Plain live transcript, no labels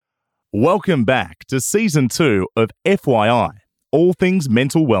Welcome back to Season 2 of FYI, All Things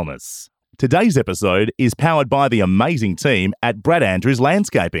Mental Wellness. Today's episode is powered by the amazing team at Brad Andrews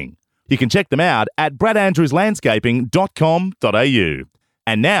Landscaping. You can check them out at bradandrewslandscaping.com.au.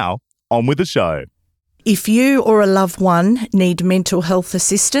 And now, on with the show. If you or a loved one need mental health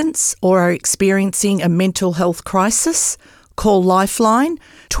assistance or are experiencing a mental health crisis, call Lifeline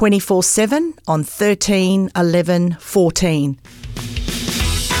 24/7 on 13 11 14.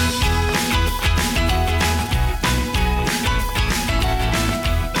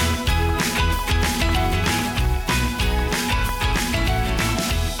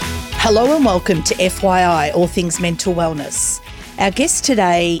 Hello and welcome to FYI, All Things Mental Wellness. Our guest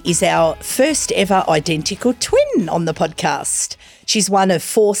today is our first ever identical twin on the podcast. She's one of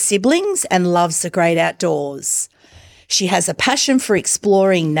 4 siblings and loves the great outdoors. She has a passion for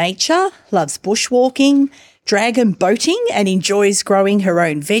exploring nature, loves bushwalking, dragon boating, and enjoys growing her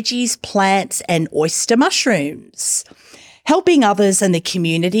own veggies, plants, and oyster mushrooms. Helping others and the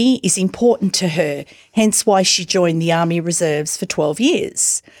community is important to her, hence why she joined the Army Reserves for 12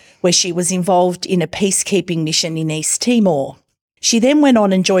 years, where she was involved in a peacekeeping mission in East Timor. She then went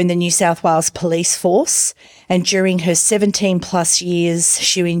on and joined the New South Wales Police Force, and during her 17 plus years,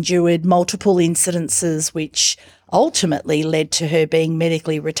 she endured multiple incidences which ultimately led to her being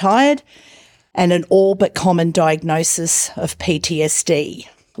medically retired and an all but common diagnosis of PTSD.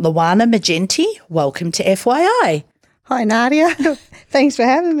 Luana Maggenti, welcome to FYI. Hi, Nadia. Thanks for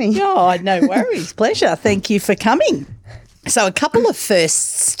having me. Oh, no worries. Pleasure. Thank you for coming. So a couple of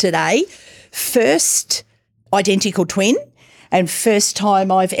firsts today. First, identical twin, and first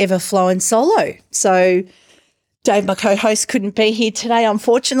time I've ever flown solo. So Dave, my co-host, couldn't be here today,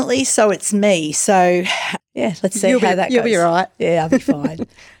 unfortunately, so it's me. So, yeah, let's see how that goes. You'll be right. Yeah, I'll be fine.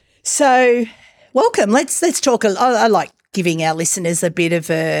 So, welcome. Let's talk. I like giving our listeners a bit of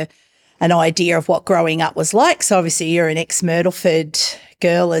an idea of what growing up was like. So, obviously, you're an ex-Myrtleford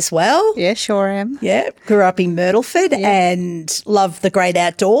girl as well. Yeah, sure am. Yeah, grew up in Myrtleford and loved the great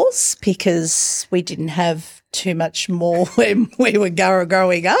outdoors because we didn't have too much more when we were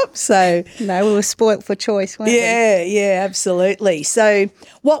growing up. So no, we were spoilt for choice, weren't we? Yeah, absolutely. So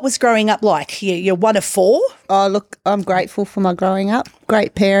what was growing up like? You're one of 4? Oh, look, I'm grateful for my growing up.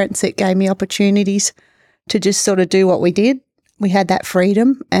 Great parents that gave me opportunities to just sort of do what we did. We had that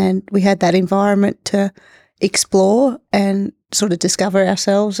freedom and we had that environment to explore and sort of discover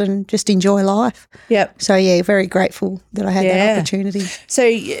ourselves and just enjoy life. Yep. So, yeah, very grateful that I had that opportunity. So,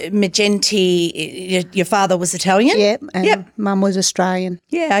 Maggenti, your father was Italian? Yep, and Mum was Australian.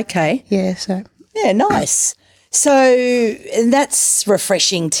 Yeah, okay. Yeah, so. Yeah, nice. So that's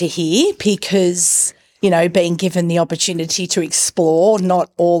refreshing to hear because, you know, being given the opportunity to explore, not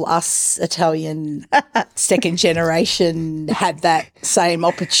all us Italian second generation had that same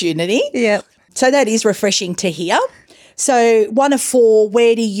opportunity. Yep. So that is refreshing to hear. So one of 4,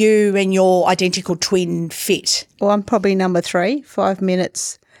 where do you and your identical twin fit? Well, I'm probably number 3, 5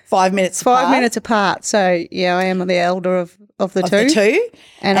 minutes. 5 minutes apart? 5 minutes apart. So, yeah, I am the elder of the two. Of the 2.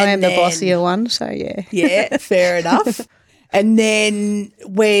 And I am the bossier one, so, yeah. Yeah, fair enough. And then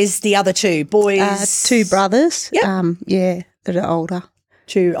where's the other 2 boys? 2 brothers. Yep. That are older.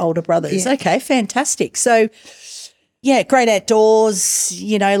 2 older brothers. Yeah. Okay, fantastic. So, yeah, great outdoors,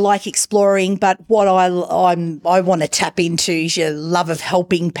 you know, like exploring, but what I want to tap into is your love of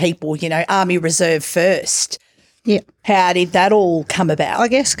helping people, you know, Army Reserve first. Yeah. How did that all come about? I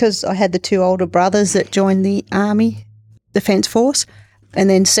guess because I had the 2 older brothers that joined the Army Defence Force, and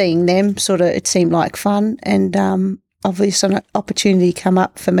then seeing them sort of, it seemed like fun, and obviously an opportunity come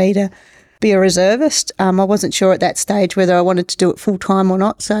up for me to be a reservist. I wasn't sure at that stage whether I wanted to do it full-time or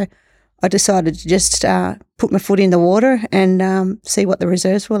not, so I decided to just put my foot in the water and see what the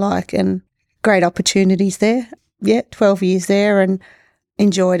reserves were like, and great opportunities there. Yeah, 12 years there and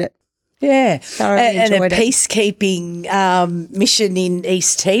enjoyed it. Yeah. Thoroughly and enjoyed a it. peacekeeping mission in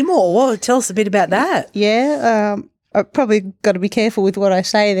East Timor. Well, tell us a bit about that. Yeah, I've probably got to be careful with what I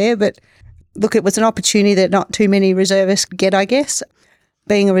say there, but look, it was an opportunity that not too many reservists get, I guess.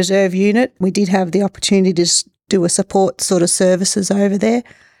 Being a reserve unit, we did have the opportunity to do a support sort of services over there.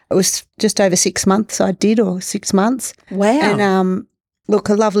 It was just over 6 months I did, or 6 months. Wow. And look,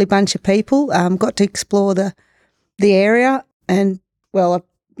 a lovely bunch of people. Got to explore the area, and well,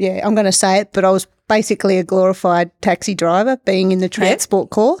 I'm going to say it, but I was basically a glorified taxi driver, being in the Transport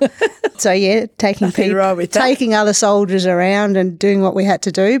Corps. So taking people, taking other soldiers around and doing what we had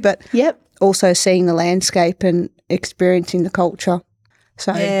to do, but also seeing the landscape and experiencing the culture.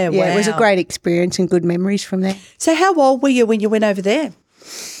 So it was a great experience and good memories from there. So how old were you when you went over there?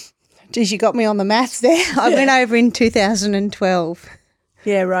 Geez, you got me on the maths there. I went over in 2012.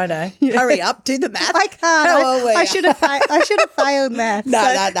 Yeah, righto. Hurry up, do the math. I can't. How old were I you? should have failed math. No,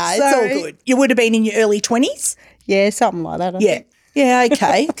 it's all good. You would have been in your early 20s? Yeah, something like that. I Yeah. think. Yeah,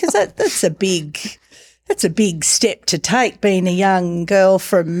 okay, because that's a big step to take, being a young girl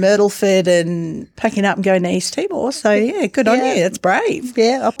from Myrtleford and packing up and going to East Timor. So, yeah, good on you. That's brave.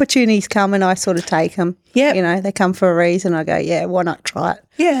 Yeah, opportunities come and I sort of take them. Yep. You know, they come for a reason. I go, yeah, why not try it?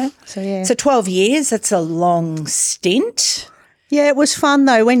 Yeah. So, yeah. So 12 years, that's a long stint. Yeah, it was fun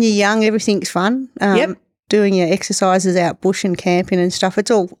though. When you're young, everything's fun. Yep. Doing your exercises out bush and camping and stuff, it's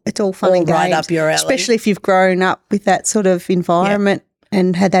all fun All and games. right up your alley. Especially if you've grown up with that sort of environment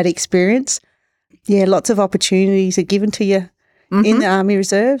and had that experience. Yeah, lots of opportunities are given to you in the Army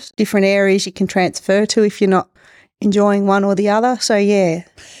Reserves. Different areas you can transfer to if you're not enjoying one or the other. So, yeah.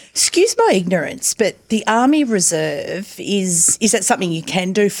 Excuse my ignorance, but the Army Reserve, is that something you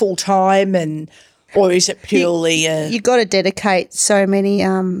can do full time, or is it purely You got to dedicate so many,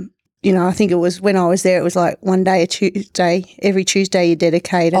 I think it was when I was there, it was like one day a Tuesday, every Tuesday you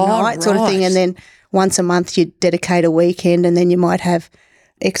dedicate a night sort of thing. And then once a month you dedicate a weekend, and then you might have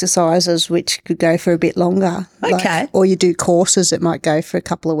exercises which could go for a bit longer. Okay. Or you do courses that might go for a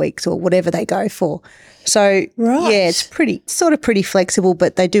couple of weeks or whatever they go for. So, yeah, it's pretty flexible,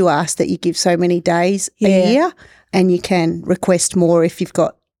 but they do ask that you give so many days a year, and you can request more if you've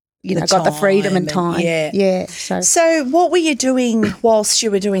got, got the freedom and time. Yeah. So what were you doing whilst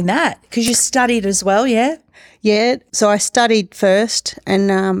you were doing that? Because you studied as well, yeah? Yeah, so I studied first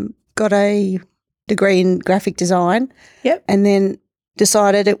and got a degree in graphic design. Yep. And then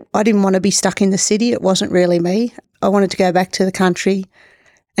decided I didn't want to be stuck in the city. It wasn't really me. I wanted to go back to the country.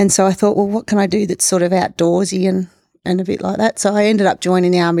 And so I thought, well, what can I do that's sort of outdoorsy and a bit like that? So I ended up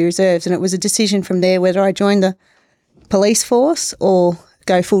joining the Army Reserves, and it was a decision from there whether I joined the police force or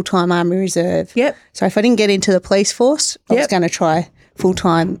go full-time Army Reserve. Yep. So if I didn't get into the police force, I was going to try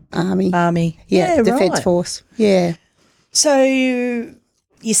full-time Army. Yeah, Defence Force. Yeah. So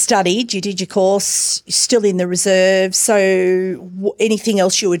you studied, you did your course, you're still in the reserve. So anything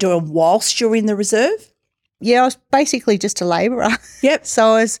else you were doing whilst you were in the reserve? Yeah, I was basically just a labourer. Yep.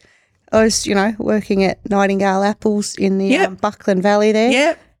 So I was, working at Nightingale Apples in the Buckland Valley there.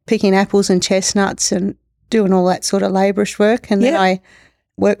 Yep. Picking apples and chestnuts and doing all that sort of labourish work. And then I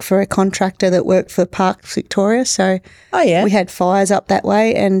worked for a contractor that worked for Parks Victoria. So we had fires up that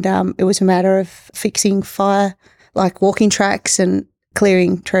way, and it was a matter of fixing fire, like walking tracks and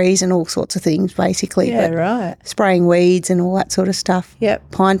clearing trees and all sorts of things basically. Yeah, right. Spraying weeds and all that sort of stuff.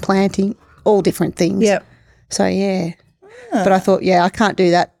 Yep. Pine planting, all different things. Yep. So, yeah. But I thought, I can't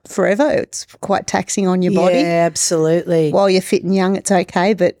do that forever. It's quite taxing on your body. Yeah, absolutely. While you're fit and young, it's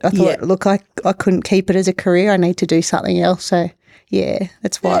okay. But I thought, look, I couldn't keep it as a career. I need to do something else. So, yeah,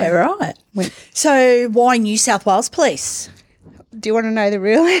 that's why. Yeah, right. So why New South Wales Police? Do you want to know the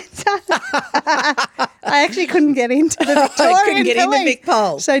real answer? I actually couldn't get into the Victorian I couldn't get in the Vic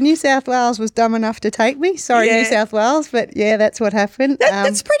poll. So New South Wales was dumb enough to take me. Sorry, New South Wales, but yeah, that's what happened.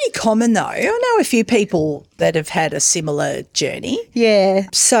 That's pretty common though. I know a few people that have had a similar journey. Yeah.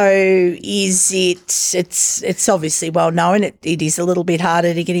 So is it's obviously well known. It is a little bit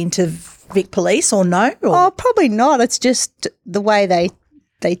harder to get into Vic Police, or no? Or? Oh, probably not. It's just the way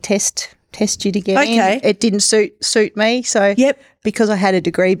they test you to get in. It didn't suit me. So because I had a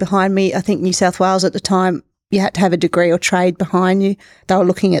degree behind me, I think New South Wales at the time, you had to have a degree or trade behind you. They were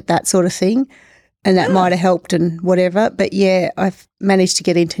looking at that sort of thing, and that might have helped and whatever. But, yeah, I've managed to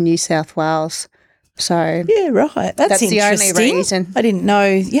get into New South Wales. So yeah, right. That's the only reason. I didn't know.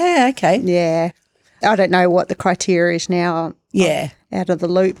 Yeah, okay. Yeah. I don't know what the criteria is now. Yeah. I'm out of the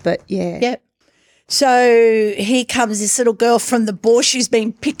loop, but, yeah. Yep. So here comes this little girl from the bush who's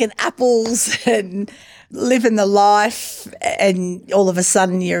been picking apples and living the life, and all of a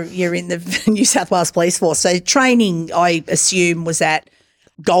sudden you're in the New South Wales Police Force. So training, I assume, was at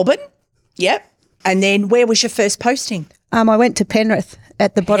Goulburn. Yep. And then where was your first posting? I went to Penrith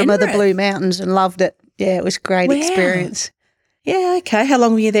at the bottom of the Blue Mountains and loved it. Yeah, it was a great experience. Yeah, okay. How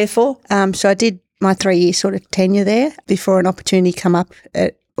long were you there for? So I did my 3-year sort of tenure there before an opportunity come up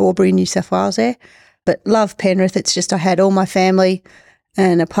at Albury, New South Wales there. But love Penrith. It's just I had all my family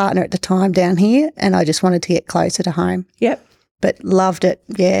and a partner at the time down here, and I just wanted to get closer to home. Yep. But loved it.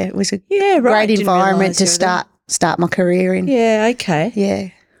 Yeah, it was a great environment to start my career in. Yeah, okay. Yeah.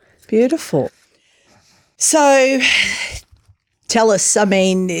 Beautiful. So tell us, I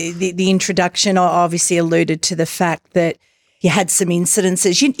mean, the introduction obviously alluded to the fact that you had some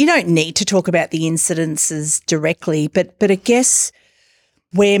incidences. You don't need to talk about the incidences directly, but I guess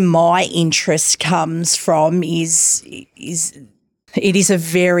where my interest comes from is it is a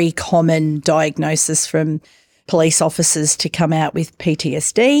very common diagnosis from police officers to come out with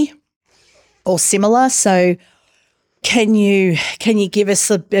PTSD or similar. So can you give us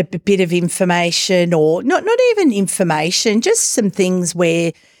a bit of information, or not even information, just some things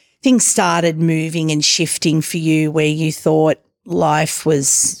where things started moving and shifting for you, where you thought life was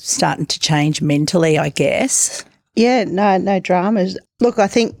starting to change mentally, I guess? Yeah, no dramas. Look, I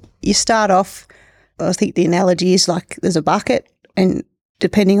think you start off, I think the analogy is like there's a bucket, and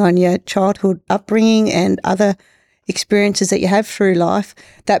depending on your childhood upbringing and other experiences that you have through life,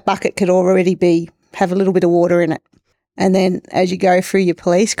 that bucket could already have a little bit of water in it. And then as you go through your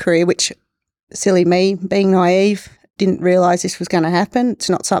police career, which, silly me, being naive, didn't realise this was going to happen. It's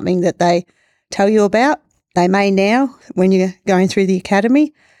not something that they tell you about. They may now, when you're going through the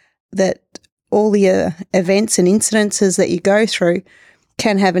academy, that all the events and incidences that you go through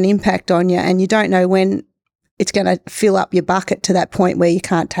can have an impact on you, and you don't know when it's going to fill up your bucket to that point where you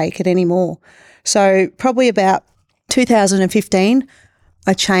can't take it anymore. So probably about 2015,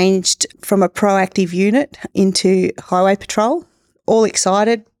 I changed from a proactive unit into highway patrol. All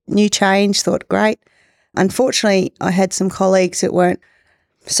excited, new change, thought great. Unfortunately, I had some colleagues that weren't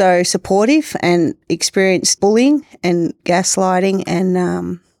so supportive and experienced bullying and gaslighting,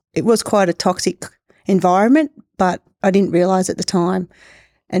 and it was quite a toxic environment, but I didn't realise at the time.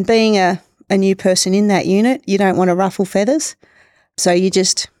 And being a new person in that unit, you don't want to ruffle feathers, so you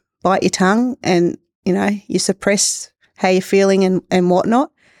just bite your tongue and, you suppress how you're feeling and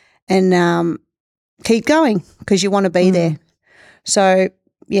whatnot, and keep going because you want to be there. So,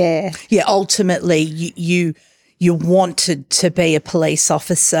 yeah. Yeah, ultimately you wanted to be a police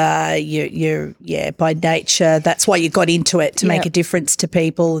officer. You're by nature. That's why you got into it, to make a difference to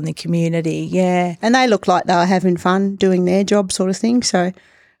people in the community. Yeah. And they look like they were having fun doing their job, sort of thing. So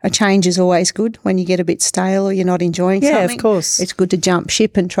a change is always good when you get a bit stale or you're not enjoying something. Yeah, of course. It's good to jump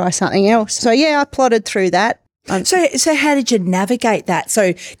ship and try something else. So, yeah, I plodded through that. So how did you navigate that?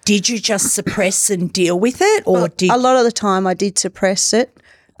 So did you just suppress and deal with it, or a lot of the time I did suppress it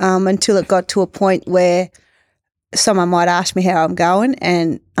until it got to a point where someone might ask me how I'm going,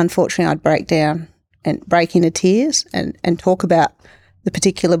 and unfortunately I'd break down and break into tears and talk about the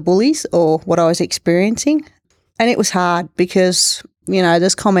particular bullies or what I was experiencing. And it was hard because,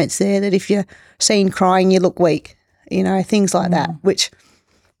 there's comments there that if you're seen crying, you look weak, things like that, which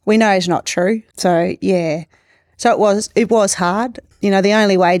we know is not true. So, yeah. So it was hard. The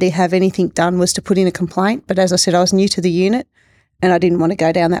only way to have anything done was to put in a complaint. But as I said, I was new to the unit and I didn't want to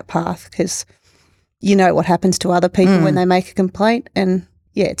go down that path because you know what happens to other people when they make a complaint, and,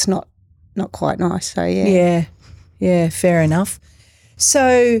 yeah, it's not quite nice. So, yeah. Yeah, fair enough.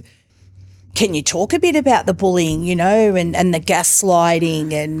 So can you talk a bit about the bullying, and the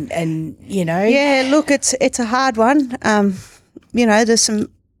gaslighting and Yeah, look, it's a hard one. There's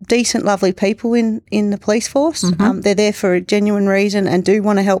some decent, lovely people in the police force. They're there for a genuine reason and do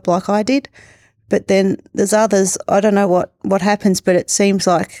want to help like I did. But then there's others, I don't know what happens, but it seems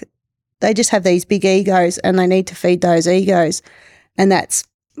like they just have these big egos and they need to feed those egos. And that's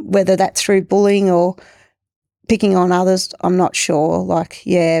whether that's through bullying or picking on others, I'm not sure.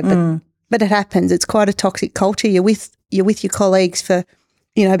 But it happens. It's quite a toxic culture. You're with your colleagues for,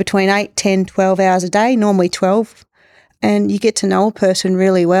 between 8, 10, 12 hours a day, normally 12. And you get to know a person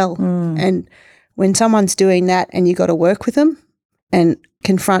really well. And when someone's doing that and you got to work with them and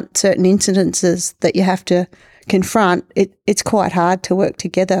confront certain incidences that you have to confront, it's quite hard to work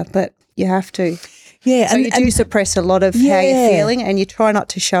together, but you have to. Yeah. So you do suppress a lot of how you're feeling, and you try not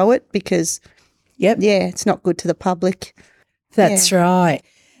to show it because, it's not good to the public. That's right.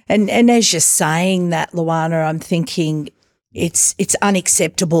 And as you're saying that, Luana, I'm thinking it's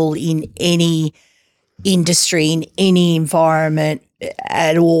unacceptable in any industry, in any environment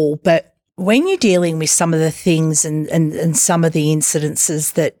at all. But when you're dealing with some of the things and some of the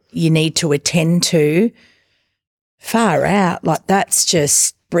incidences that you need to attend to, far out, like that's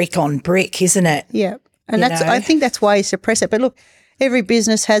just brick on brick, isn't it? Yeah. And I think that's why you suppress it. But look, every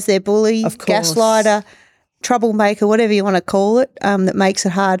business has their bully, gaslighter, troublemaker, whatever you want to call it, that makes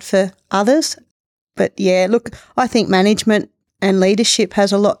it hard for others. But, yeah, look, I think management and leadership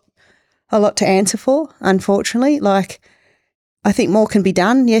has a lot to answer for, unfortunately. Like, I think more can be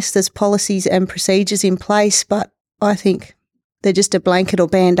done. Yes, there's policies and procedures in place, but I think they're just a blanket or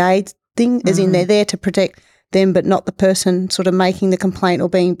Band-Aid thing, as in they're there to protect them but not the person sort of making the complaint or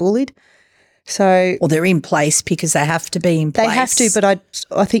being bullied. So, or they're in place because they have to be in place. They have to, but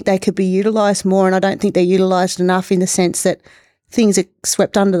I think they could be utilised more, and I don't think they're utilised enough in the sense that things are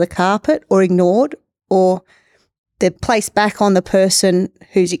swept under the carpet or ignored, or they're placed back on the person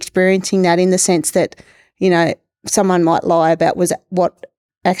who's experiencing that, in the sense that, someone might lie about what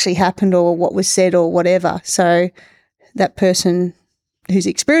actually happened or what was said or whatever. So that person who's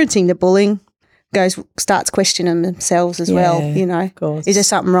experiencing the bullying starts questioning themselves as well, you know. Of course. Is there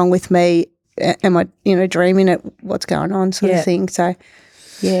something wrong with me? Am I, dreaming at what's going on sort of thing? So,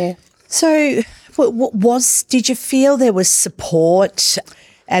 yeah. So did you feel there was support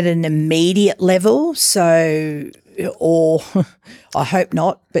at an immediate level? So, or I hope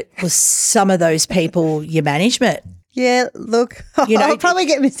not, but was some of those people your management? Yeah, look, I'll probably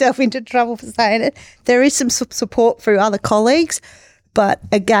get myself into trouble for saying it. There is some support through other colleagues, but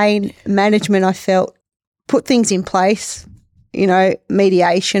again, management, I felt, put things in place,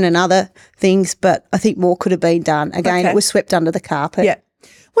 mediation and other things, but I think more could have been done. Again, It was swept under the carpet. Yeah.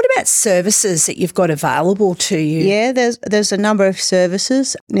 What about services that you've got available to you? Yeah, there's a number of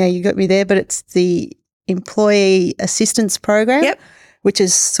services. Now, you got me there, but it's the Employee Assistance Program, which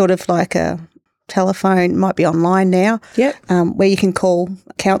is sort of like a telephone, might be online now, where you can call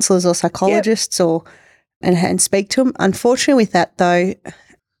counsellors or psychologists and speak to them. Unfortunately with that though,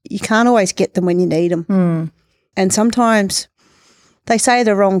 you can't always get them when you need them. And sometimes they say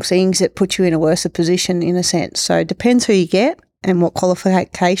the wrong things that put you in a worse position in a sense. So it depends who you get and what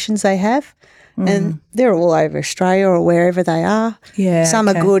qualifications they have. And they're all over Australia or wherever they are. Yeah, some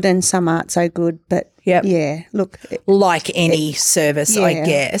are good and some aren't so good, but yeah, look. Like any service, I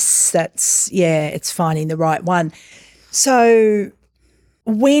guess, it's finding the right one. So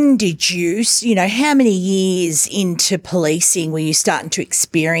when did you, how many years into policing were you starting to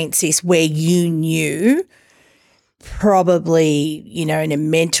experience this where you knew probably, in a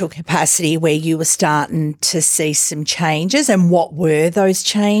mental capacity where you were starting to see some changes, and what were those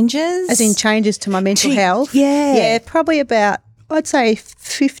changes? As in changes to my mental health? Yeah. Yeah, probably about, I'd say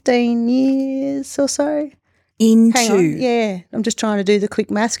 15 years or so. Hang on. Yeah, I'm just trying to do the quick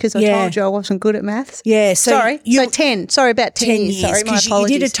maths because I told you I wasn't good at maths. Yeah, so 10. Sorry, about 10 years. Sorry, my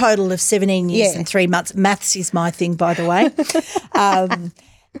apologies. You did a total of 17 years and 3 months. Maths is my thing, by the way.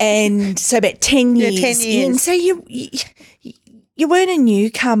 And so about 10 years, 10 years. in. So you weren't a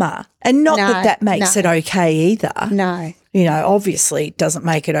newcomer, and not that makes it okay either. No. Obviously it doesn't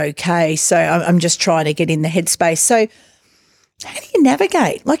make it okay. So I'm just trying to get in the headspace. So how do you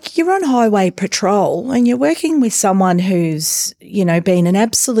navigate? Like, you're on highway patrol and you're working with someone who's, been an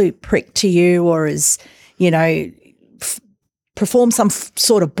absolute prick to you or has, performed some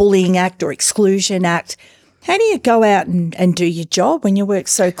sort of bullying act or exclusion act. How do you go out and do your job when you work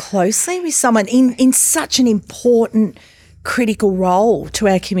so closely with someone in such an important, critical role to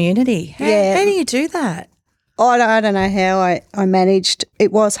our community? How do you do that? I don't know how I managed.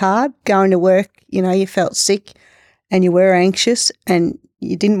 It was hard going to work. You felt sick and you were anxious and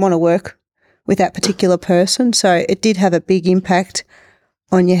you didn't want to work with that particular person. So it did have a big impact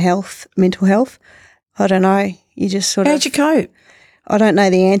on your health, mental health. I don't know. You just sort of... How'd you cope? I don't know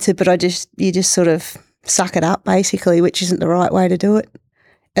the answer, but you just sort of suck it up basically, which isn't the right way to do it.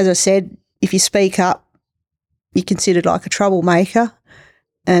 As I said, if you speak up, you're considered like a troublemaker.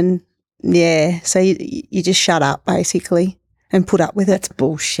 And, so you just shut up basically and put up with it. That's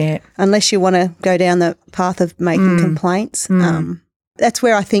bullshit. Unless you want to go down the path of making complaints. That's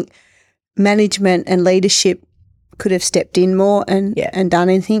where I think management and leadership could have stepped in more and done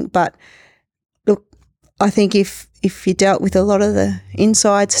anything. But, look, I think if you dealt with a lot of the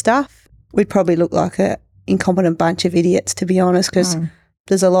inside stuff, we'd probably look like a incompetent bunch of idiots, to be honest, because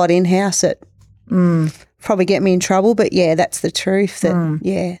there's a lot in-house that probably get me in trouble. But, that's the truth.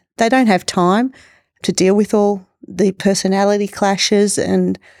 That they don't have time to deal with all the personality clashes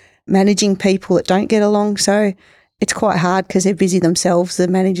and managing people that don't get along. So it's quite hard because they're busy themselves, the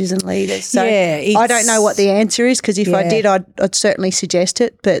managers and leaders. So I don't know what the answer is, because if I did, I'd certainly suggest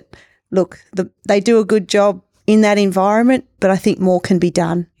it. But, look, they do a good job in that environment, but I think more can be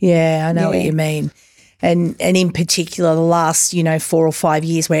done. Yeah, I know what you mean. And in particular, the last, 4 or 5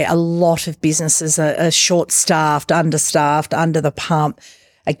 years where a lot of businesses are short-staffed, understaffed, under the pump.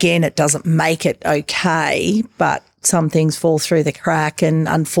 Again, it doesn't make it okay, but some things fall through the crack, and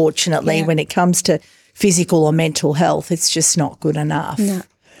unfortunately when it comes to physical or mental health, it's just not good enough. No.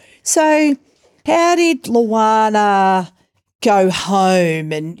 So how did Luana go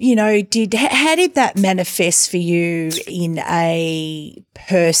home, and, how did that manifest for you in a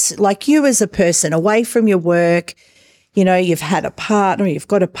person, like you as a person away from your work? You've had a partner, you've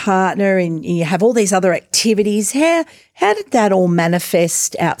got a partner, and you have all these other activities. How did that all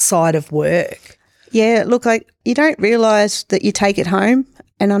manifest outside of work? Yeah, look, you don't realise that you take it home,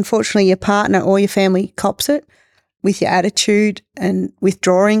 and unfortunately your partner or your family cops it with your attitude and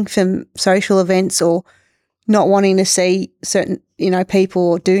withdrawing from social events or not wanting to see certain, people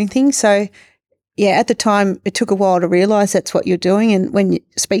or doing things. So, at the time it took a while to realise that's what you're doing, and when you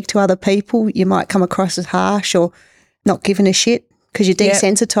speak to other people you might come across as harsh or not giving a shit because you're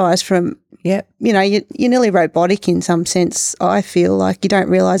desensitised from, you know, you're nearly robotic in some sense. I feel like you don't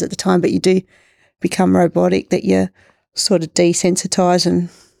realise at the time, but you do become robotic, that you sort of desensitise and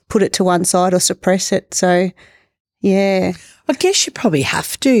put it to one side or suppress it. So, yeah. I guess you probably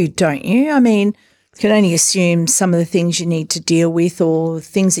have to, don't you? I mean, you can only assume some of the things you need to deal with or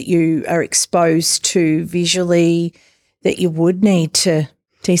things that you are exposed to visually that you would need to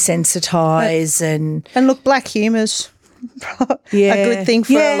desensitise and look, black humour's a good thing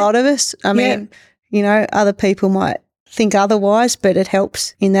for a lot of us. I mean, you know, other people might think otherwise, but it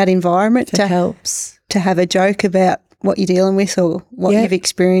helps in that environment to have a joke about what you're dealing with or what you've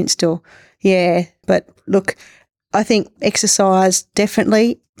experienced or, But look, I think exercise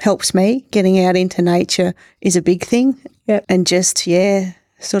definitely helps me. Getting out into nature is a big thing. And just,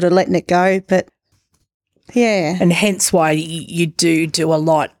 sort of letting it go. But, And hence why you do a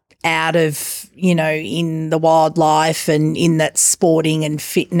lot out of, you know, in the wildlife and in that sporting and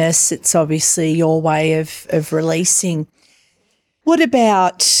fitness. It's obviously your way of releasing. What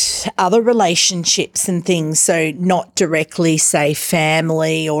about other relationships and things? So not directly, say,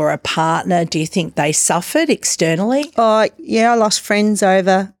 family or a partner. Do you think they suffered externally? I lost friends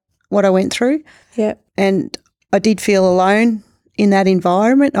over what I went through. And I did feel alone in that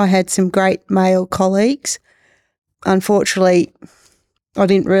environment. I had some great male colleagues. Unfortunately, I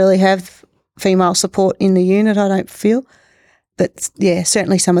didn't really have female support in the unit, I don't feel. But,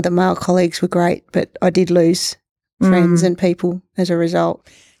 certainly some of the male colleagues were great, but I did lose friends and people as a result.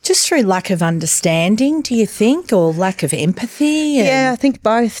 Just through lack of understanding, do you think, or lack of empathy? I think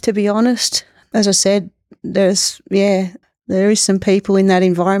both, to be honest. As I said, there is some people in that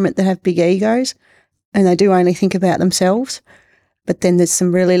environment that have big egos and they do only think about themselves. But then there's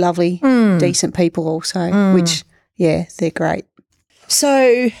some really lovely, decent people also, which, they're great.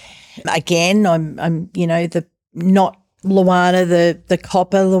 So, again, I'm you know, not Luana, the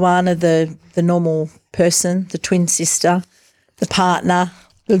copper, Luana, the normal person, the twin sister, the partner,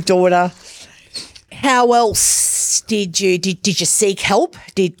 the daughter. How else did you seek help?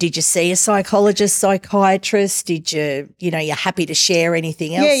 Did you see a psychologist, psychiatrist? Did you're happy to share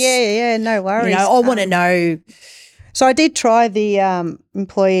anything else? Yeah, no worries. You know, I want to know. So I did try the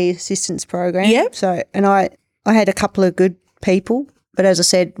employee assistance program. Yep. So, and I had a couple of good people, but as I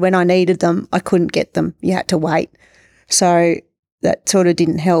said, when I needed them, I couldn't get them. You had to wait. So that sort of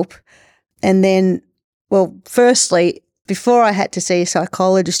didn't help. And then, well, firstly, before I had to see a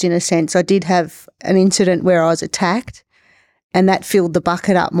psychologist, in a sense, I did have an incident where I was attacked, and that filled the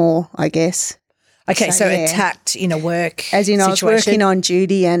bucket up more, I guess. Okay, so attacked in a work as in situation. I was working on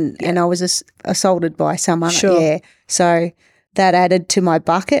duty and I was assaulted by someone. Sure. Yeah. So that added to my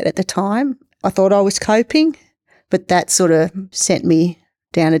bucket at the time. I thought I was coping, but that sort of sent me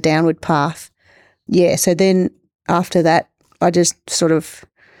down a downward path. Yeah, so then after that I just sort of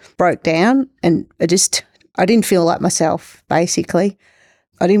broke down and I didn't feel like myself, basically.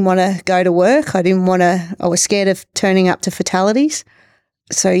 I didn't want to go to work. I was scared of turning up to fatalities.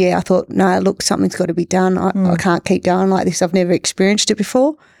 So, I thought, no, look, something's got to be done. I can't keep going like this. I've never experienced it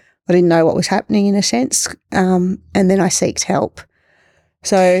before. I didn't know what was happening, in a sense. And then I sought help.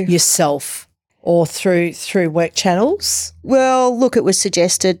 So yourself or through work channels? Well, look, it was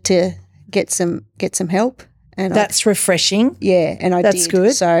suggested to get some help. And that's refreshing. Yeah, and I did. That's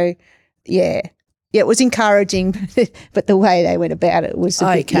good. So, it was encouraging, but the way they went about it was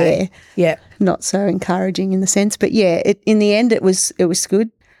a bit, not so encouraging in the sense. But in the end, it was good.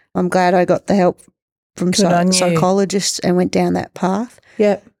 I'm glad I got the help from psychologists and went down that path.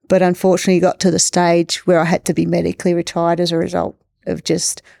 Yeah. But unfortunately, got to the stage where I had to be medically retired as a result of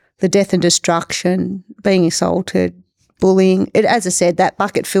just the death and destruction, being assaulted, bullying. As I said, that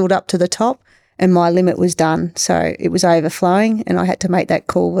bucket filled up to the top, and my limit was done. So it was overflowing, and I had to make that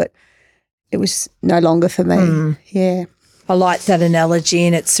call that it was no longer for me. Yeah. I like that analogy,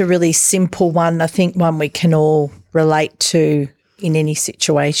 and it's a really simple one. I think one we can all relate to in any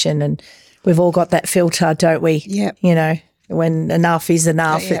situation, and we've all got that filter, don't we? Yeah. You know, when enough is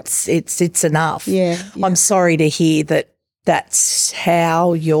enough, it's enough. Yeah. I'm sorry to hear that that's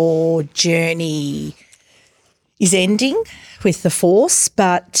how your journey is ending with the force,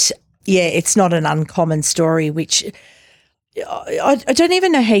 but it's not an uncommon story, which I don't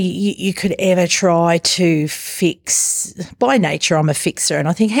even know how you could ever try to fix. By nature, I'm a fixer, and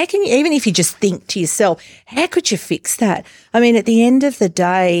I think, how can you, even if you just think to yourself, how could you fix that? I mean, at the end of the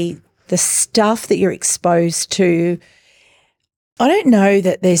day, the stuff that you're exposed to, I don't know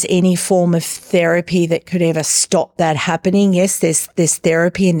that there's any form of therapy that could ever stop that happening. Yes, there's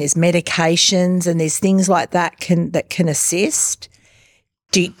therapy and there's medications and there's things like that can assist.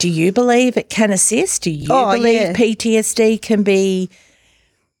 Do you believe it can assist? Do you believe PTSD can be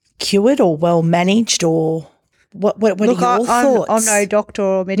cured or well managed, or what are your thoughts? I'm no doctor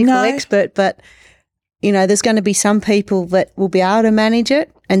or medical expert, but there's going to be some people that will be able to manage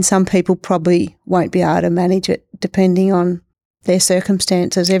it and some people probably won't be able to manage it depending on their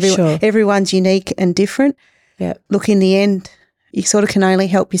circumstances. Everyone's unique and different. Yeah. Look, in the end, you sort of can only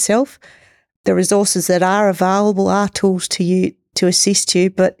help yourself. The resources that are available are tools to you to assist you,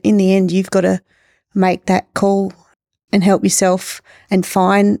 but in the end, you've got to make that call and help yourself and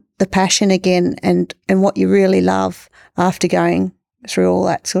find the passion again and what you really love after going through all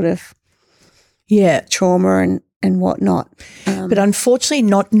that sort of trauma and whatnot. But unfortunately,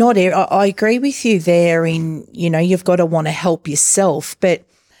 not. I agree with you there. You've got to want to help yourself. But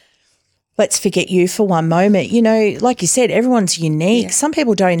let's forget you for one moment. Like you said, everyone's unique. Yeah. Some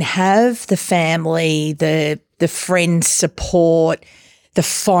people don't have the family, the friend support, the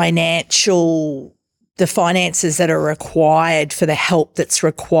finances that are required for the help that's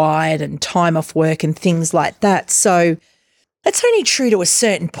required, and time off work and things like that. So that's only true to a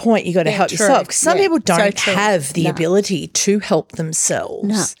certain point. You got to help yourself, because some people don't have the ability to help themselves.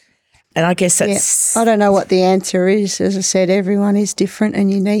 No. And I guess that's I don't know what the answer is. As I said, everyone is different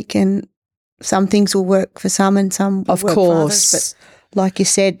and unique, and some things will work for some and some will work for others. But like you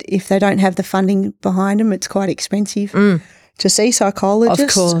said, if they don't have the funding behind them, it's quite expensive to see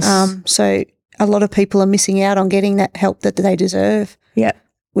psychologists. Of course. So a lot of people are missing out on getting that help that they deserve. Yeah.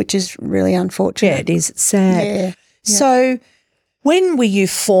 Which is really unfortunate. Yeah, it is. It's sad. Yeah. So when were you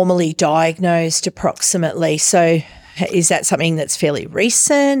formally diagnosed approximately? So is that something that's fairly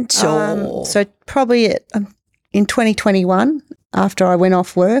recent? Or? So probably in 2021, after I went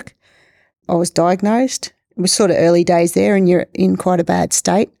off work, I was diagnosed. It was sort of early days there, and you're in quite a bad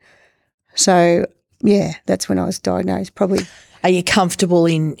state. So, yeah, that's when I was diagnosed, probably. Are you comfortable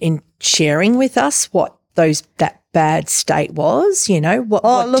in sharing with us what that bad state was?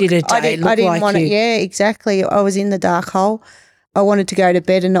 What did a day look like? I didn't want it. Yeah, exactly. I was in the dark hole. I wanted to go to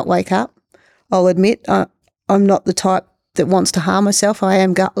bed and not wake up. I'll admit I'm not the type that wants to harm myself. I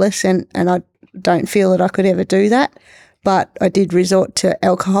am gutless, and I don't feel that I could ever do that. But I did resort to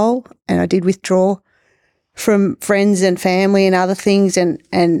alcohol, and I did withdraw from friends and family and other things,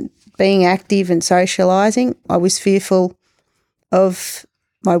 and being active and socialising. I was fearful of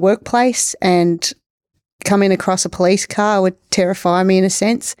my workplace, and coming across a police car would terrify me in a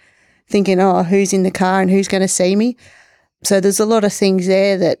sense, thinking, who's in the car and who's going to see me? So there's a lot of things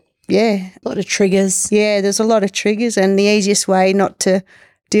there that, a lot of triggers. Yeah, there's a lot of triggers, and the easiest way not to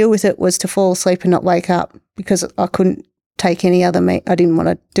deal with it was to fall asleep and not wake up, because I couldn't take any other I didn't want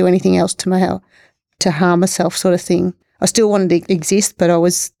to do anything else to harm myself, sort of thing. I still wanted to exist, but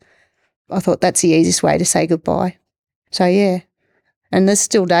I thought that's the easiest way to say goodbye. So, yeah. And there's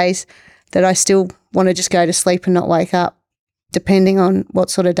still days that I still want to just go to sleep and not wake up, depending on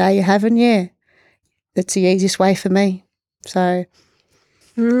what sort of day you're having. Yeah, that's the easiest way for me. So,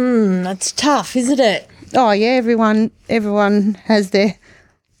 that's tough, isn't it? Oh yeah, everyone has their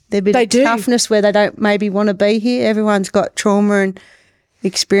bit of toughness where they don't maybe want to be here. Everyone's got trauma and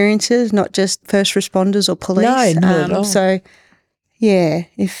experiences, not just first responders or police. No, not at all. So, yeah,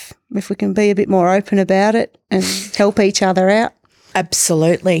 if we can be a bit more open about it and help each other out.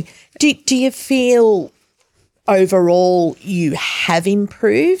 Absolutely. Do you feel overall you have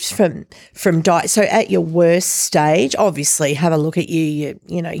improved from diet? So at your worst stage, obviously, have a look at you.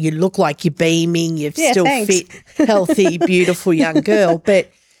 You look like you're beaming. You're still fit, healthy, beautiful young girl.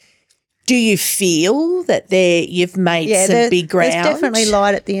 But do you feel that you've made some big ground? There's definitely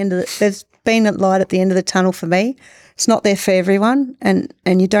light at the end of there's been a light at the end of the tunnel for me. It's not there for everyone, and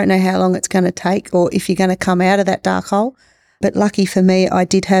you don't know how long it's going to take or if you're going to come out of that dark hole. But lucky for me, I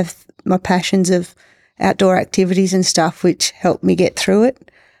did have my passions of outdoor activities and stuff, which helped me get through it,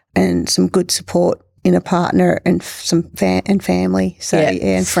 and some good support in a partner and some family,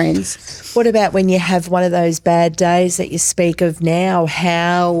 and friends. What about when you have one of those bad days that you speak of now?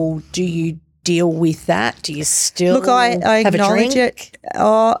 How do you deal with that? Do you still I have acknowledge a drink? It.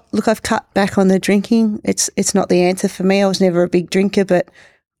 Oh, look, I've cut back on the drinking. It's not the answer for me. I was never a big drinker, but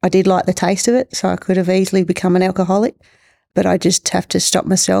I did like the taste of it, so I could have easily become an alcoholic. But I just have to stop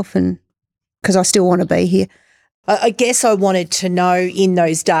myself, and because I still want to be here. I guess I wanted to know in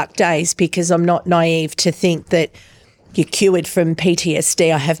those dark days, because I'm not naive to think that you're cured from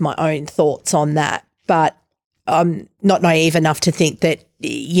PTSD. I have my own thoughts on that, but I'm not naive enough to think that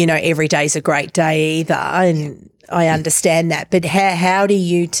every day's a great day either, and I understand that. But how do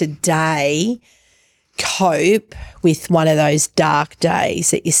you today cope with one of those dark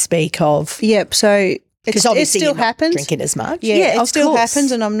days that you speak of? Yep. So because it still happens. Drinking as much, it still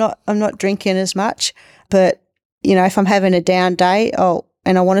happens, and I'm not drinking as much. But if I'm having a down day,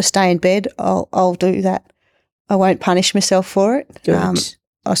 and I want to stay in bed, I'll do that. I won't punish myself for it. Good.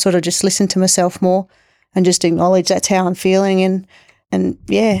 I sort of just listen to myself more and just acknowledge that's how I'm feeling, and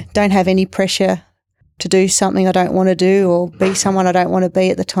don't have any pressure to do something I don't want to do or be someone I don't want to be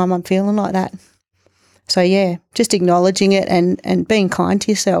at the time I'm feeling like that. So just acknowledging it and being kind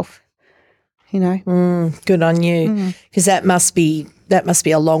to yourself. Good on you, because that must be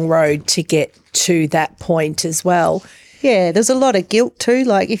a long road to get to that point as well. Yeah, there's a lot of guilt too.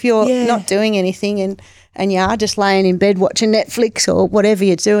 Like if you're not doing anything and you are just laying in bed watching Netflix or whatever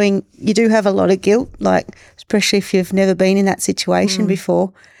you're doing, you do have a lot of guilt, like especially if you've never been in that situation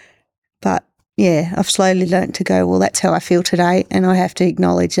before. But I've slowly learnt to go, well, that's how I feel today, and I have to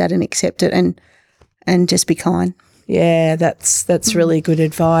acknowledge that and accept it and just be kind. Yeah, that's really good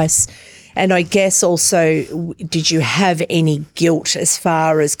advice. And I guess also, did you have any guilt as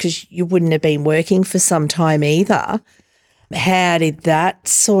far as, because you wouldn't have been working for some time either, how did that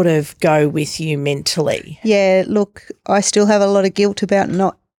sort of go with you mentally? Yeah, look, I still have a lot of guilt about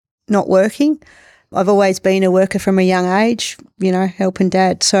not working. I've always been a worker from a young age, helping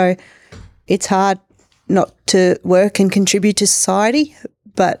Dad. So it's hard not to work and contribute to society,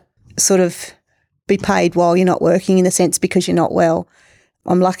 but sort of be paid while you're not working, in a sense, because you're not well.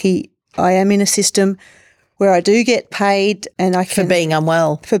 I'm lucky I am in a system where I do get paid, and I can for being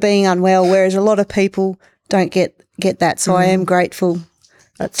unwell, whereas a lot of people don't get that. So I am grateful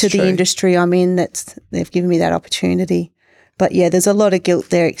to the industry I'm in that they've given me that opportunity. But there's a lot of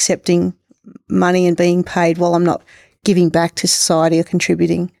guilt there, accepting money and being paid while I'm not giving back to society or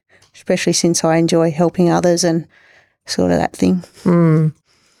contributing, especially since I enjoy helping others and sort of that thing.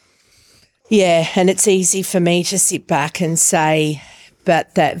 Yeah, and it's easy for me to sit back and say,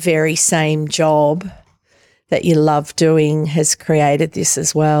 but that very same job that you love doing has created this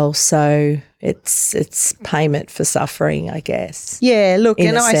as well. So it's payment for suffering, I guess. Yeah, look,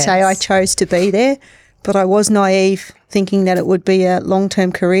 and I say I chose to be there, but I was naive thinking that it would be a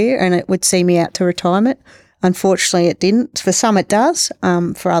long-term career and it would see me out to retirement. Unfortunately, it didn't. For some it does,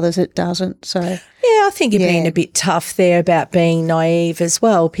 for others it doesn't. So yeah, I think you're being a bit tough there about being naive as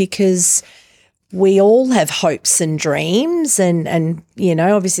well, because we all have hopes and dreams, and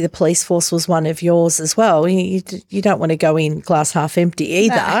obviously the police force was one of yours as well. You don't want to go in glass half empty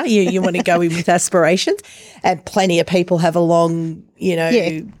either. No. You want to go in with aspirations, and plenty of people have a long,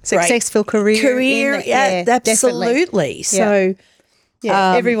 successful career. Absolutely. So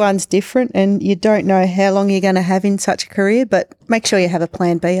everyone's different, and you don't know how long you're going to have in such a career, but make sure you have a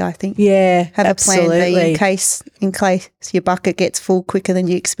plan B, I think. Yeah, have absolutely. a plan B in case your bucket gets full quicker than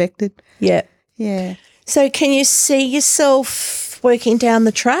you expected. Yeah. Yeah. So can you see yourself working down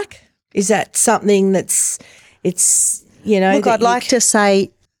the track? Is that something Look, I'd like to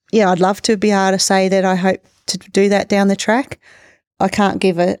say, I'd love to be able to say that I hope to do that down the track. I can't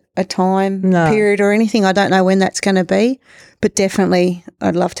give a time period or anything. I don't know when that's going to be, but definitely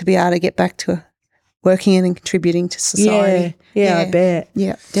I'd love to be able to get back to working and contributing to society. Yeah, I bet.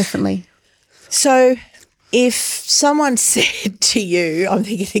 Yeah, definitely. So if someone said to you, I'm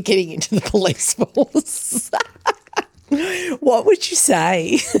thinking of getting into the police force, what would you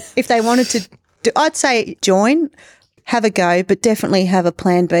say? If they wanted to, I'd say join, have a go, but definitely have a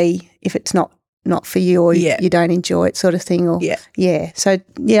plan B if it's not for you or you don't enjoy it, sort of thing. Or So,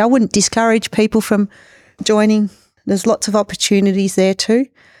 I wouldn't discourage people from joining. There's lots of opportunities there too.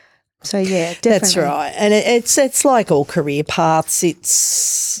 So, definitely. That's right. And it's like all career paths.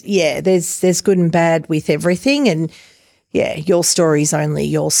 There's good and bad with everything. And, your story's only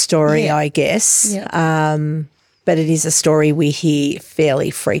your story, I guess. Yeah. But it is a story we hear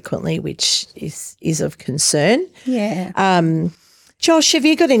fairly frequently, which is of concern. Yeah. Josh, have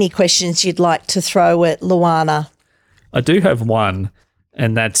you got any questions you'd like to throw at Luana? I do have one,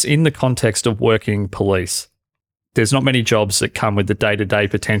 and that's in the context of working police. There's not many jobs that come with the day-to-day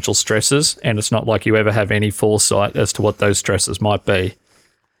potential stresses, and it's not like you ever have any foresight as to what those stresses might be.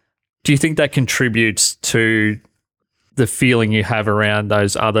 Do you think that contributes to the feeling you have around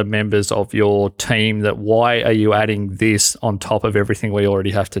those other members of your team, that why are you adding this on top of everything we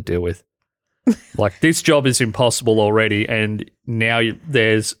already have to deal with? Like, this job is impossible already, and now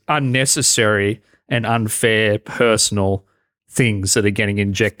there's unnecessary and unfair personal things that are getting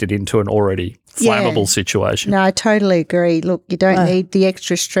injected into an already flammable situation. No, I totally agree. Look, you don't need the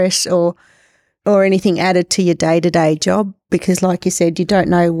extra stress or or anything added to your day-to-day job because, like you said, you don't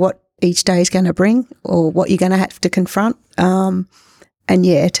know what each day is going to bring or what you're going to have to confront. And,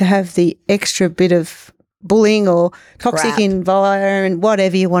 yeah, to have the extra bit of bullying or toxic environment,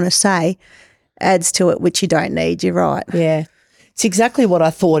 whatever you want to say, adds to it, which you don't need. You're right. Yeah. It's exactly what I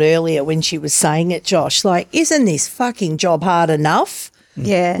thought earlier when she was saying it, Josh. Like, isn't this fucking job hard enough?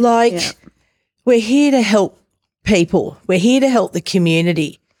 Yeah. Like, we're here to help people. We're here to help the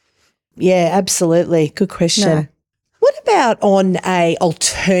community. Yeah, absolutely. Good question. No. What about on a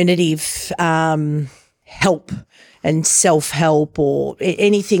alternative help and self-help or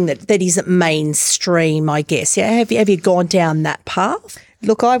anything that isn't mainstream, I guess? Yeah, have you gone down that path?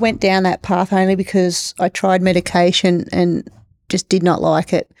 Look, I went down that path only because I tried medication and just did not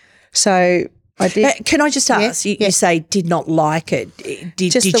like it. So I did. Can I just ask, you say did not like it.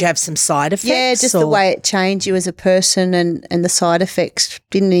 Did you have some side effects? Yeah, just the way it changed you as a person and the side effects.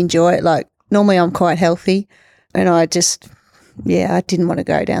 Didn't enjoy it. Like, normally I'm quite healthy and I just, I didn't want to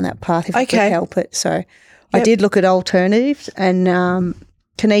go down that path if I could help it. So I did look at alternatives and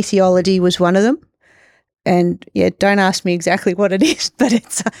kinesiology was one of them. And, don't ask me exactly what it is, but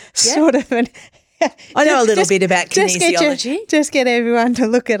it's sort of an I know a little bit about kinesiology. Just get everyone to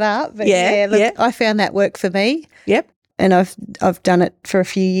look it up. But I found that worked for me. Yep. And I've done it for a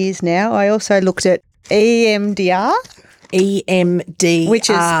few years now. I also looked at EMDR. EMDR. Which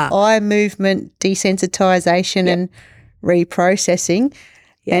is eye movement desensitization and reprocessing.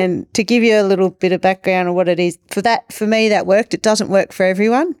 Yep. And to give you a little bit of background on what it is, for me that worked. It doesn't work for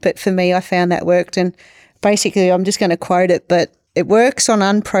everyone, but for me I found that worked. And basically I'm just going to quote it, but it works on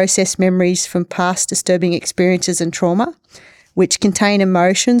unprocessed memories from past disturbing experiences and trauma, which contain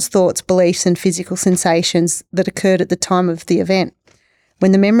emotions, thoughts, beliefs and physical sensations that occurred at the time of the event.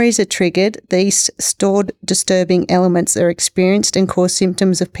 When the memories are triggered, these stored disturbing elements are experienced and cause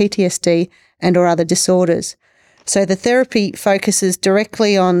symptoms of PTSD and or other disorders. So the therapy focuses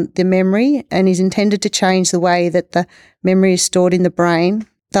directly on the memory and is intended to change the way that the memory is stored in the brain,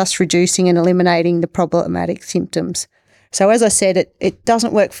 thus reducing and eliminating the problematic symptoms. So as I said, it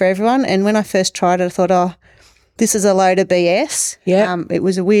doesn't work for everyone. And when I first tried it, I thought, this is a load of BS. Yeah. It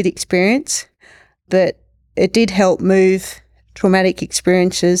was a weird experience, but it did help move traumatic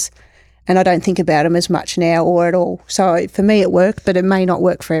experiences, and I don't think about them as much now or at all. So for me it worked, but it may not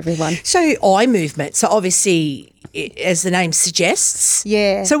work for everyone. So eye movement. So obviously, as the name suggests.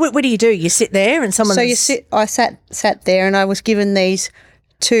 Yeah. So what do? You sit there and someone. So I sat there and I was given these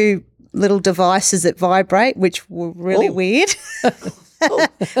two little devices that vibrate, which were really weird.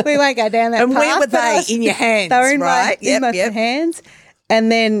 We won't go down that path. And where were they? In your hands, they were in right? my hands.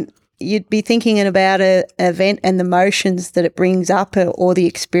 And then you'd be thinking about an event and the motions that it brings up or the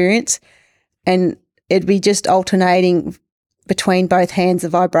experience, and it'd be just alternating between both hands. The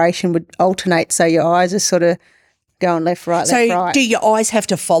vibration would alternate, so your eyes are sort of going left, right, left, right. So do your eyes have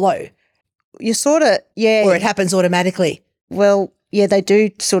to follow? You sort of, Or it happens automatically? Well, yeah, they do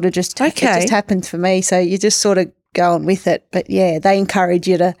sort of just, it just happens for me. So you just sort of going with it. But, they encourage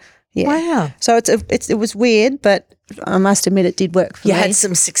you to, Wow. So it was weird, but I must admit it did work for me. You had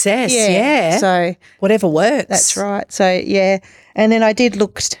some success, yeah. So whatever works. That's right. So, and then I did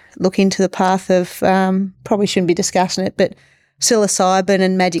look into the path of, probably shouldn't be discussing it, but psilocybin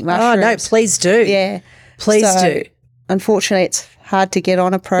and magic mushrooms. Oh, no, please do. Yeah. Please do. Unfortunately, it's hard to get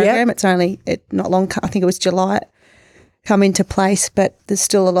on a program. It's only not long, I think it was July, come into place, but there's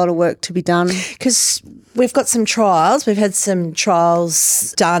still a lot of work to be done. Because we've got some trials. We've had some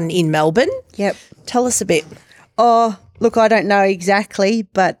trials done in Melbourne. Yep. Tell us a bit. Oh, look, I don't know exactly,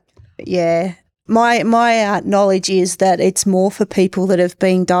 but my knowledge is that it's more for people that have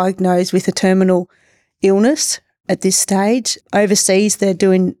been diagnosed with a terminal illness at this stage. Overseas, they're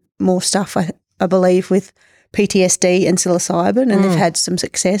doing more stuff, I believe, with PTSD and psilocybin, and they've had some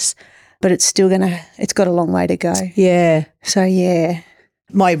success, but it's still it's got a long way to go. Yeah. So,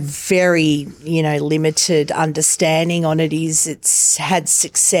 my very, limited understanding on it is it's had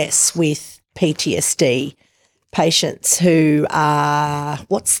success with PTSD patients who are,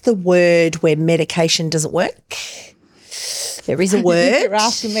 what's the word where medication doesn't work? There is a word. You're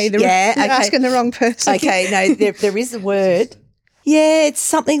asking me. You're asking the wrong person. Okay, no, there is a word. Yeah, it's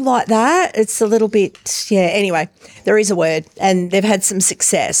something like that. It's a little bit, anyway, there is a word, and they've had some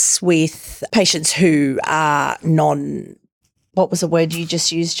success with patients who are what was the word you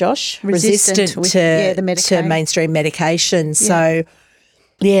just used, Josh? Resistant to mainstream medication. Yeah. So,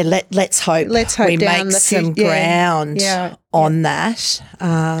 let's hope we make some ground on that.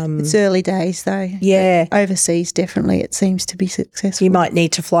 It's early days though. Yeah. Overseas, definitely, it seems to be successful. You might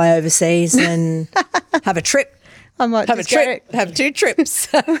need to fly overseas and have a trip. I might have a trip. Have 2 trips.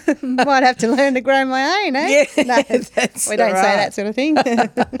 Might have to learn to grow my own, eh? Yeah, no, we don't say that sort of thing.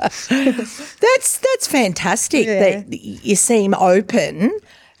 That's fantastic that you seem open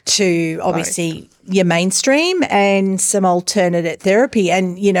to obviously your mainstream and some alternate therapy,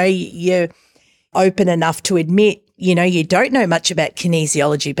 and you're open enough to admit you don't know much about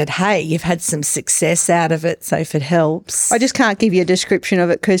kinesiology, but hey, you've had some success out of it, so if it helps. I just can't give you a description of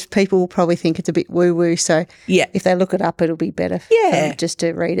it because people will probably think it's a bit woo-woo, so if they look it up, it'll be better for them just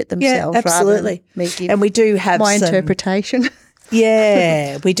to read it themselves. Yeah, absolutely. Rather than me give and we do have my interpretation.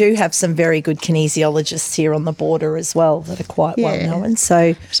 Yeah, we do have some very good kinesiologists here on the border as well that are quite well known.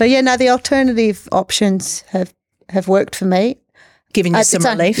 So the alternative options have worked for me. Giving you some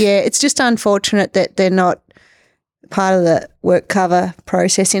relief. It's just unfortunate that they're not part of the work cover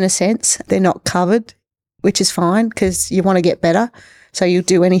process in a sense. They're not covered, which is fine because you want to get better. So you'll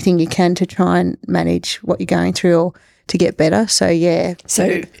do anything you can to try and manage what you're going through or to get better. So, yeah.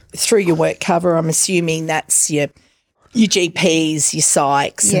 So through your work cover, I'm assuming that's your GPs, your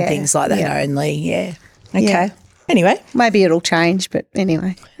psychs and things like that only. Yeah. Okay. Yeah. Anyway. Maybe it'll change, but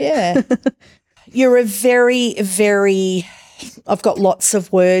anyway. Yeah. You're a very, very, I've got lots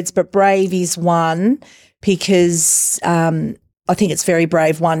of words, but brave is one because I think it's very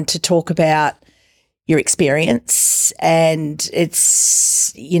brave, one, to talk about your experience. And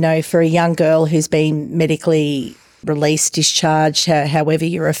it's, for a young girl who's been medically released, discharged, however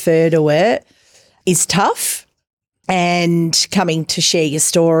you refer to it, is tough. And coming to share your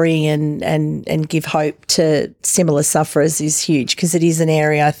story and give hope to similar sufferers is huge because it is an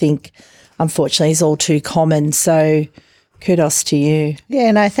area I think, unfortunately, is all too common. So kudos to you.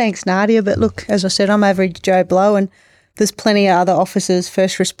 Yeah, no, thanks, Nadia. But look, as I said, I'm average Joe Blow and there's plenty of other officers,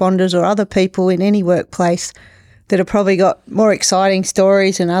 first responders or other people in any workplace that have probably got more exciting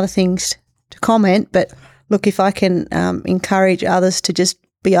stories and other things to comment. But look, if I can encourage others to just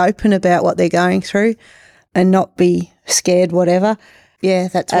be open about what they're going through and not be scared, whatever. Yeah,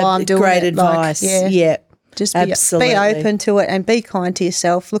 that's why I'm doing great it. Advice. Just absolutely. Be open to it and be kind to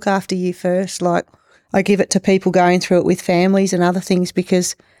yourself. Look after you first. Like I give it to people going through it with families and other things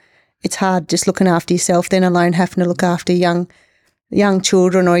because it's hard just looking after yourself, then alone having to look after young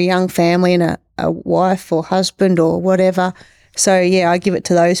children or a young family and a wife or husband or whatever. So, I give it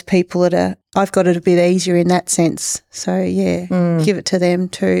to those people that I've got it a bit easier in that sense. So, give it to them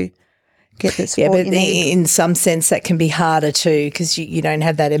too. Get the support but in some sense that can be harder too because you don't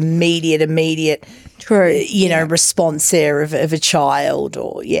have that immediate true response there of a child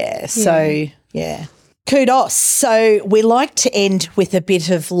or kudos. So we like to end with a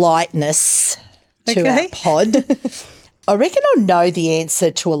bit of lightness to our pod. I reckon I'll know the answer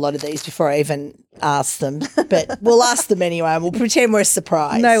to a lot of these before I even ask them, but we'll ask them anyway and we'll pretend we're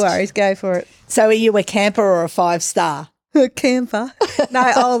surprised. No worries, go for it. So are you a camper or a 5-star? A camper. No,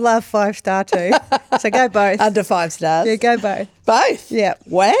 I'll love 5-star too. So go both. Under 5 stars? Yeah, go both. Both? Yeah.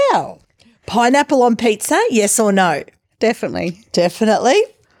 Wow. Pineapple on pizza, yes or no? Definitely. Definitely.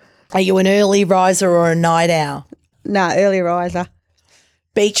 Are you an early riser or a night owl? No, early riser.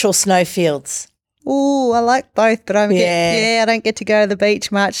 Beach or snowfields? Oh, I like both, but I don't get to go to the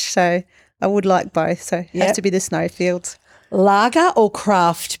beach much, so I would like both. So it has to be the snowfields. Lager or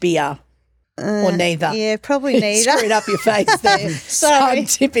craft beer? Or neither? Yeah, probably neither. Screwed up your face there. Sorry. I'm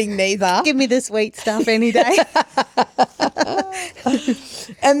tipping neither. Give me the sweet stuff any day.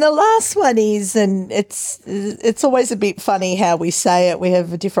 And the last one is, and it's always a bit funny how we say it. We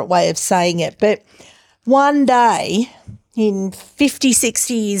have a different way of saying it. But one day in 50,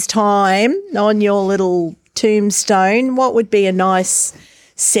 60 years' time on your little tombstone, what would be a nice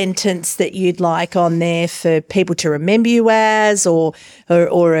sentence that you'd like on there for people to remember you as or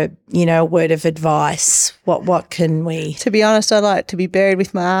a word of advice? What can we? To be honest, I'd like to be buried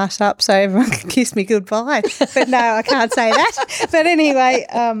with my ass up so everyone can kiss me goodbye. But no, I can't say that. But anyway.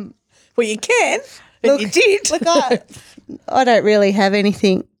 Well, you can. Look, you did. Look, I don't really have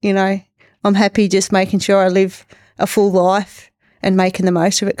anything, I'm happy just making sure I live a full life and making the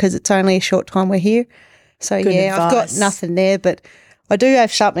most of it because it's only a short time we're here. So, Good advice. I've got nothing there, but I do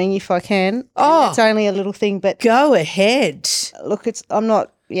have something if I can. Oh. It's only a little thing, but go ahead. Look, I don't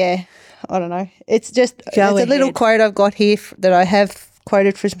know. It's just a little quote I've got here that I have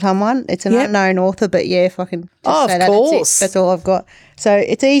quoted from someone. It's an unknown author, but if I can just say of that, course. that's all I've got. So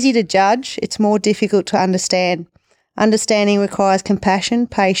it's easy to judge. It's more difficult to understand. Understanding requires compassion,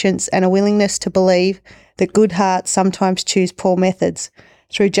 patience, and a willingness to believe that good hearts sometimes choose poor methods.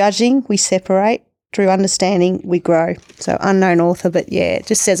 Through judging, we separate. Through understanding, we grow. So unknown author, but it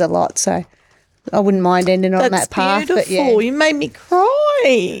just says a lot. So I wouldn't mind ending on that path. That's beautiful. You made me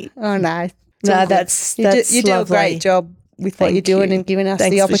cry. Oh, no. No, that's you do a lovely. great job with what Thank you're doing you. and giving us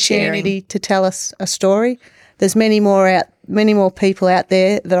Thanks the for opportunity sharing. to tell us a story. There's many more people out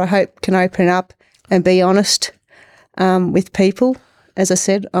there that I hope can open up and be honest with people. As I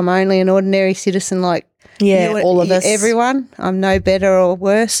said, I'm only an ordinary citizen like Yeah, you, all of us. everyone. I'm no better or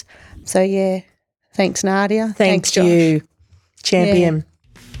worse. So yeah, thanks Nadia. Thanks, Josh. you, champion.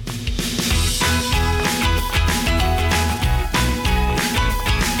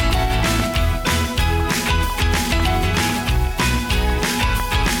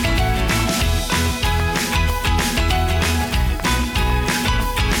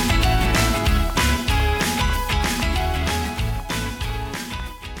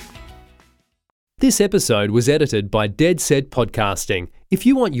 This episode was edited by Dead Set Podcasting. If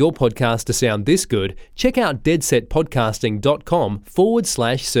you want your podcast to sound this good, check out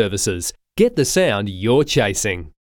deadsetpodcasting.com/services. Get the sound you're chasing.